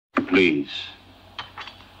please,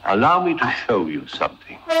 allow me to show you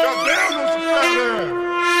something. Goddamn, that's a fat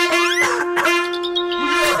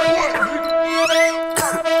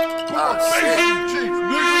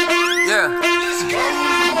Yeah.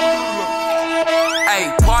 Hey,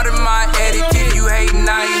 pardon my etiquette, you hatin',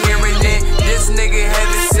 I ain't hearing it. This nigga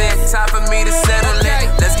heaven sent, time for me to settle it.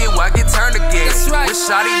 Let's get wild, get turned again. With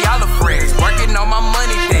shawty, y'all are friends, working on my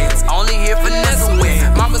money dance. Only here for Nessa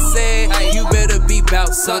win. Mama said, you better be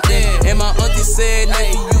bout something. And my auntie said,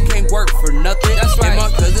 nigga, you can't work for nothing. And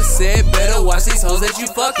my cousin said, better watch these hoes that you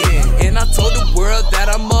fucking. And I told the world that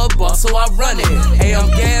I'm a boss, so I run it. Hey, I'm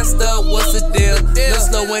gassed up, what's the deal? No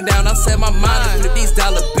slowing down, I set my mind to flip these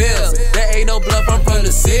dollar bills. There ain't no bluff, I'm from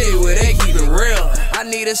the city where they keep it real. I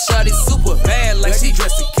need a shawty super bad, like she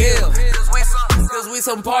dressed to kill. Cause we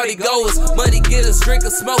some party goers, money getters,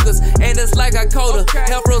 drinkers, smokers. And it's like I code her,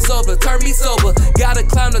 health rolls over, turn me sober. Gotta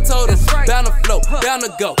climb the totem, bound to flow, bound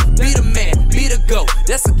to go. Be the man, be the go,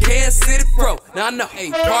 that's a Kansas City pro. Now I know,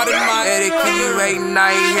 hey, pardon my etiquette, you hatin',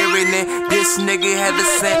 I ain't hearing it. This nigga heaven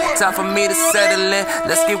sent, time for me to settle in.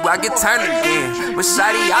 Let's get wild, get turned again. With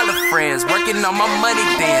shawty, y'all are friends, working on my money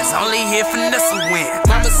dance. Only here for Nessa win.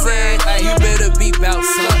 Mama said, you better be bout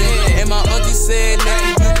something. And my auntie said,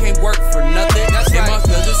 nigga, you can't work for nothing. And my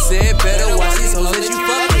cousin said, better watch these hoes that you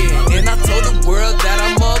fucking. And I told the world that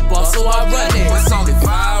I'm a boss, so I run it. It's only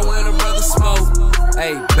fire when a brother smoke.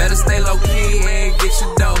 Hey, better stay low key and get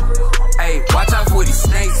your dough. Hey, watch out for these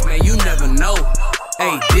snakes, man, you never know.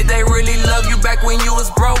 Hey, did they really love you back when you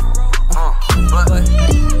was broke? But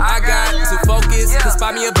I got to focus, cause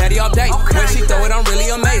spot me a baddie all day. When she throw it, I'm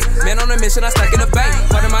really amazed. Man on a mission, I stack in the bank.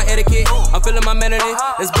 Part of my etiquette, I'm feeling my melanin.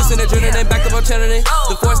 Let's boosting adrenaline, back up, I'm channeling.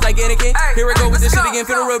 The force like etiquette, here we go with this shit again.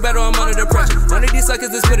 Feel the real battle, I'm under the pressure. None of these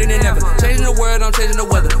suckers is putting in effort. Changing the world, I'm changing the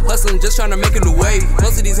weather. Hustling, just trying to make a new wave.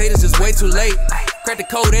 Most of these haters just way too late. Crack the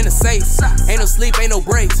code in the safe. Ain't no sleep, ain't no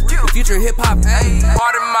breaks. The future hip-hop, ayy.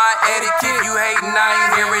 Pardon my etiquette, you hatin', I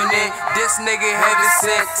ain't hearing it. This nigga heaven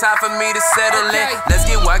sent, time for me to settle in. Let's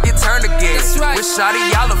get wild, get turned again. With shawty,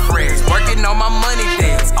 y'all are friends, working on my money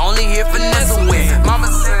dance. Only here for Nessa win. Mama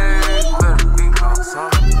said, better be about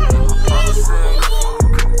something. Mama said,